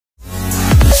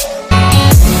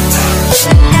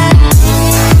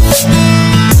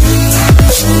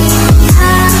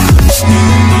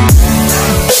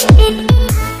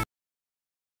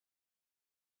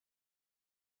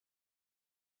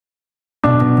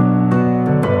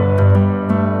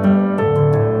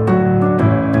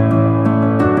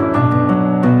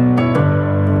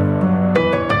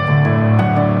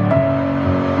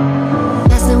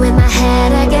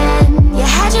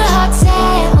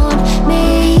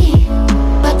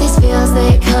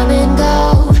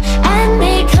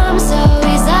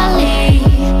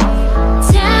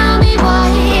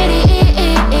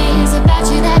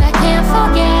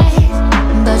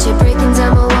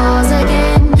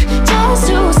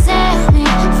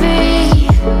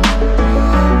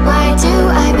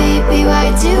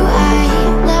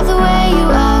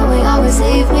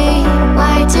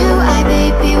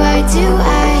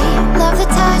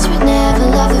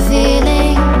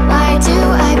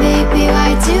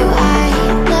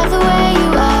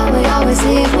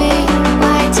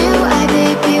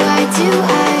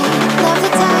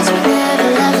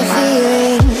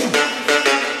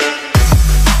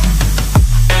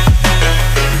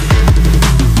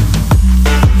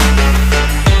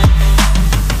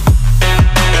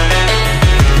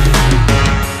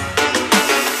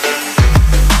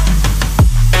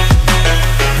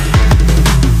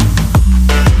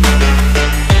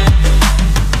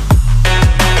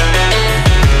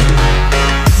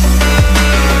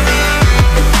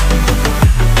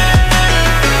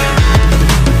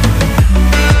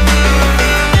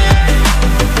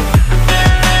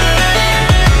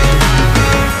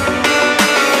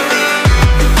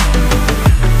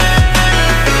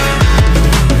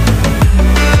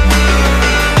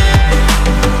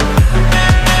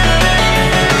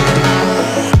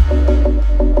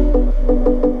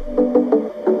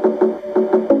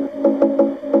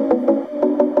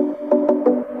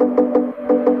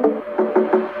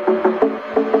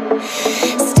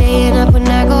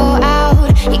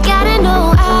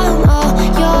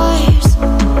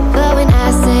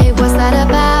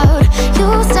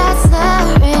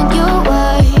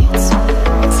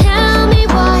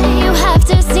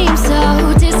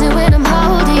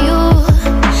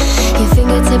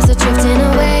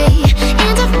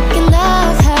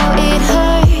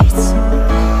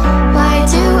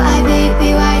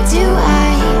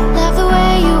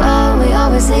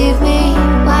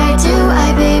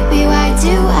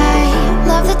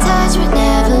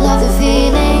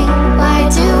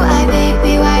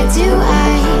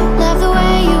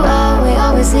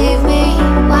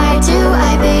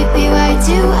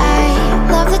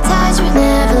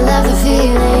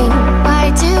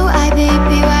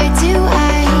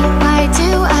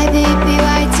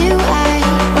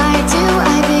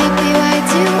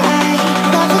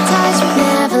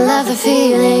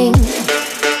sing.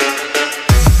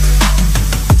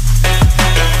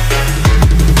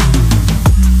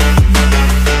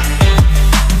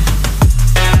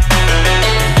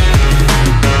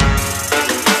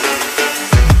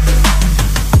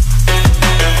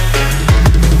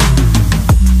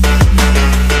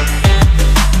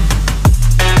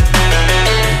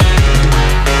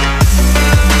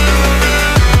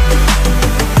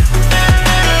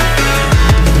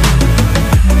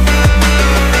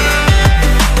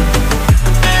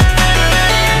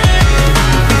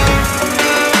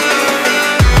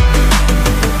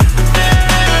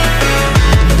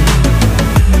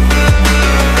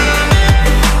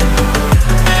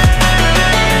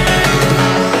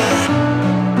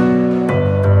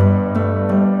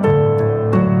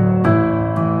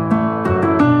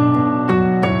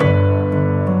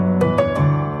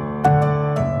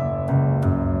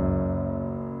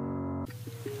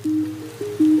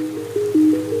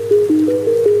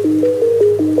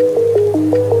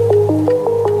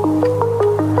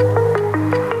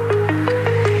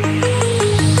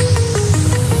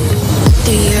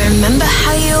 Remember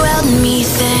how you held me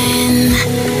then?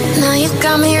 Now you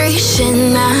got me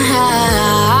reaching out.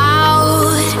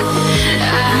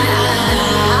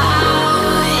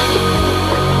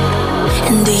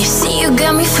 And do you see you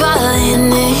got me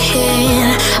falling in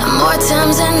more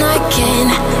times than I can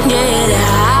get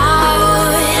out.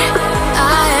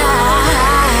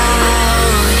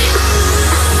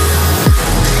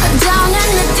 Down in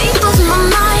the deep of my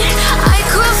mind, I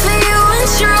crawl for you and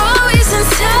you're always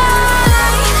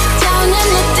inside. Down in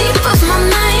the deep of my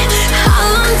mind, how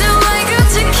long do I got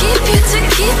to keep you, to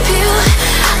keep you?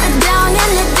 Down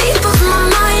in the deep of my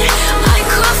mind, I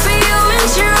crawl for you and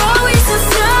you're always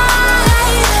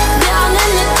inside. Down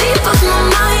in the deep of my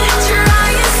mind,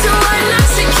 trying so hard not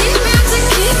to keep you, to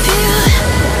keep you.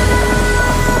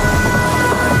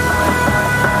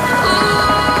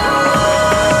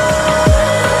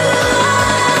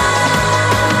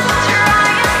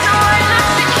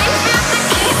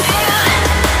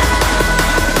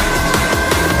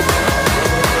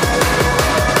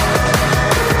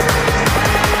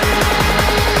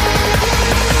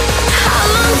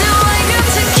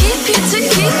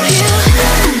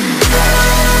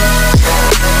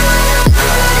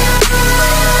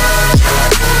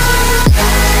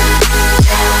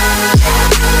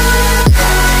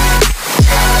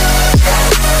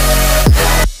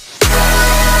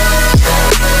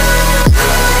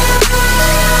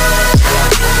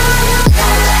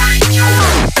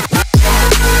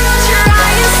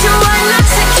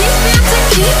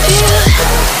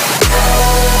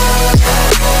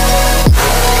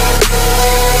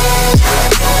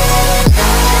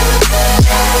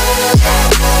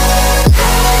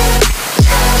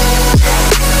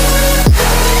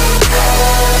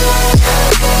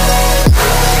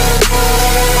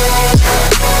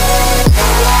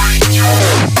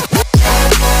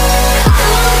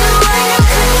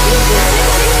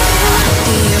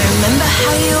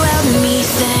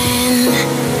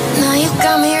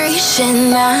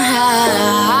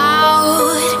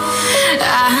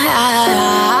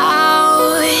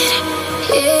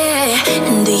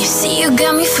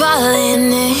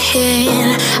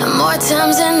 More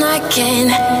times than I can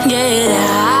get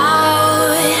out.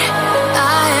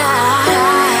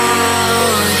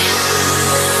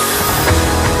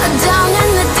 Down in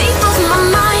the deep of my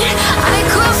mind, I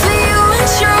crawl for you and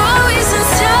you're always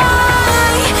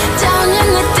inside. Down in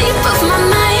the deep of my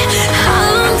mind, how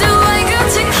long do I got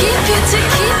to keep you, to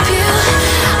keep you?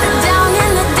 Down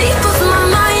in the deep of my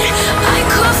mind, I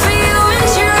crawl for you and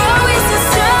you're always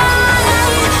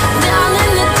inside. Down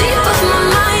in the deep of my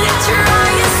mind,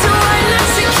 trying so hard not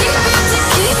to keep you, to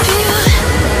keep you.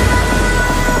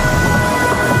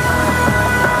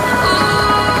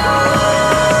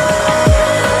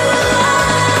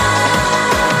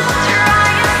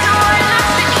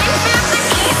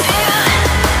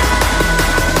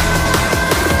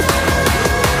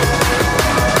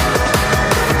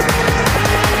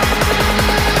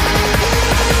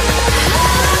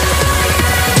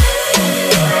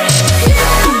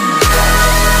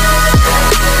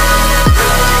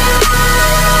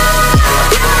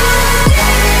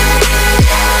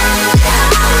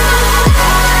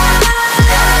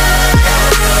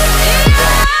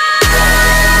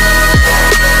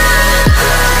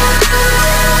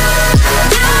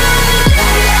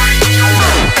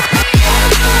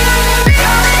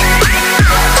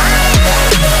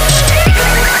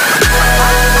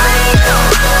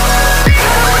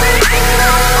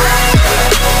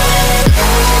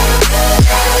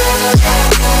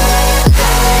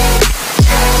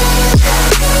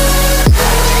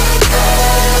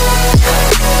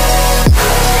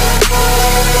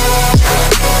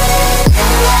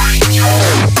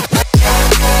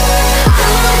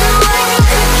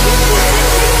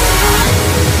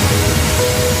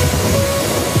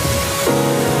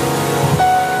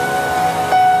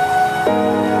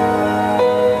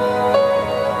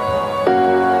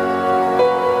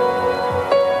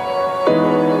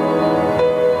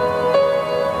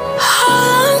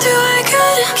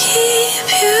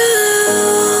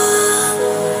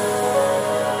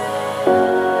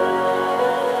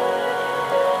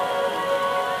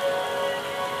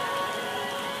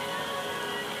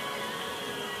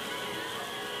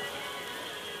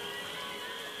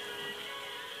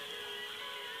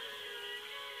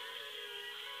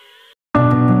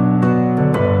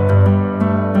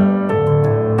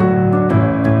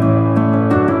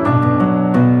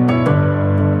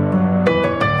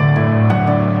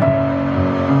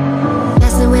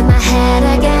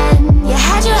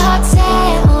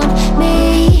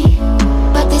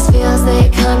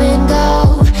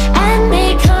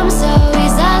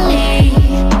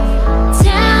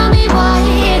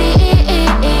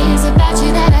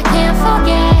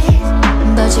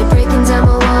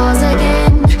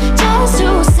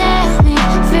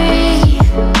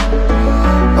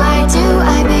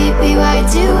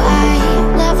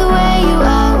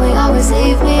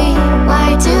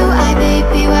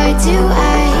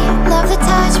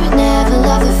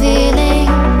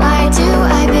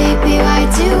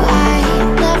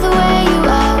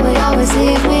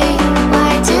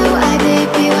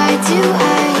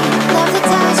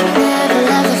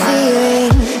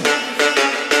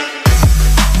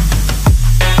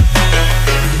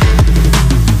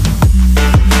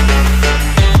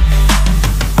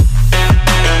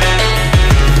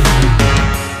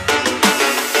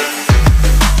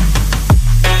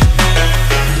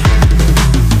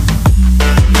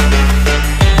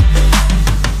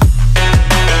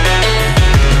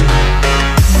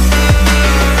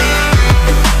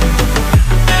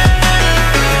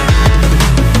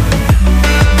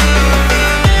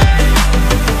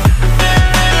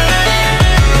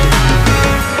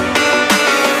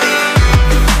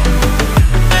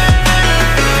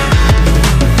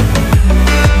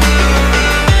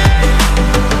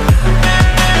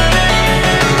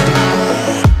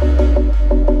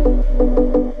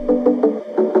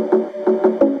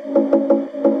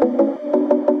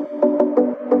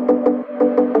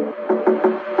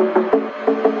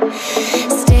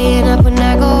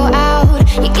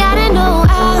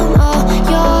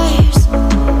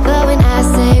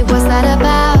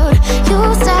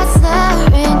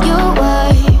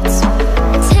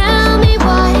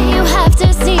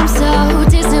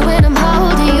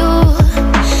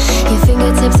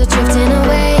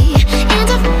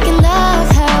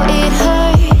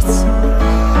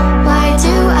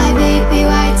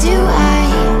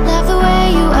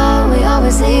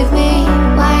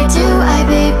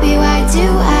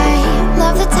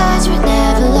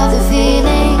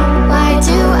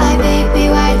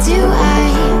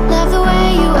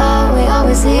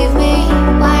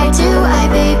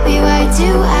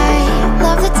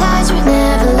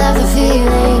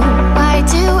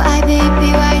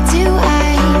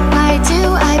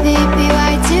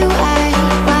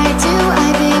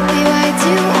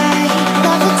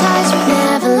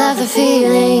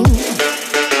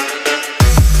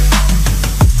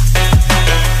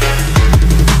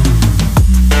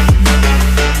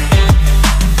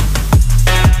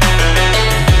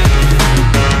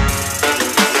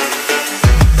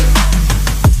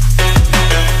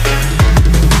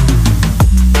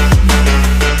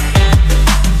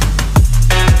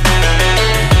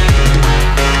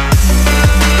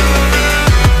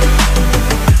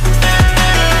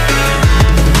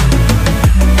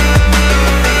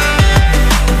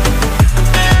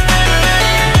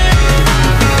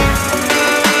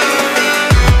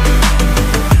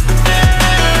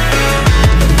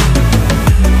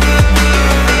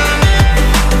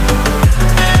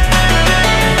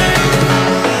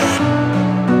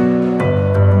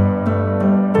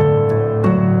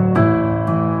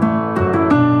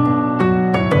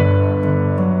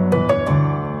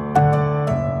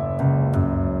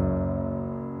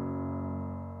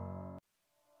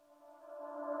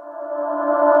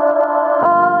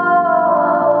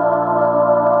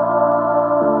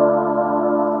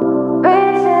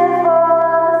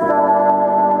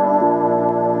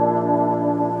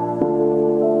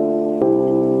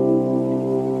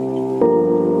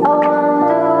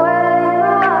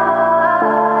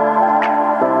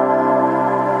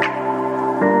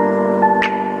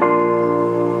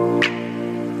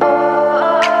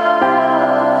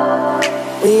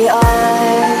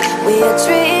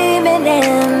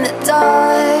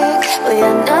 We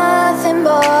are nothing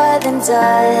more than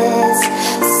dust.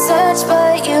 Search for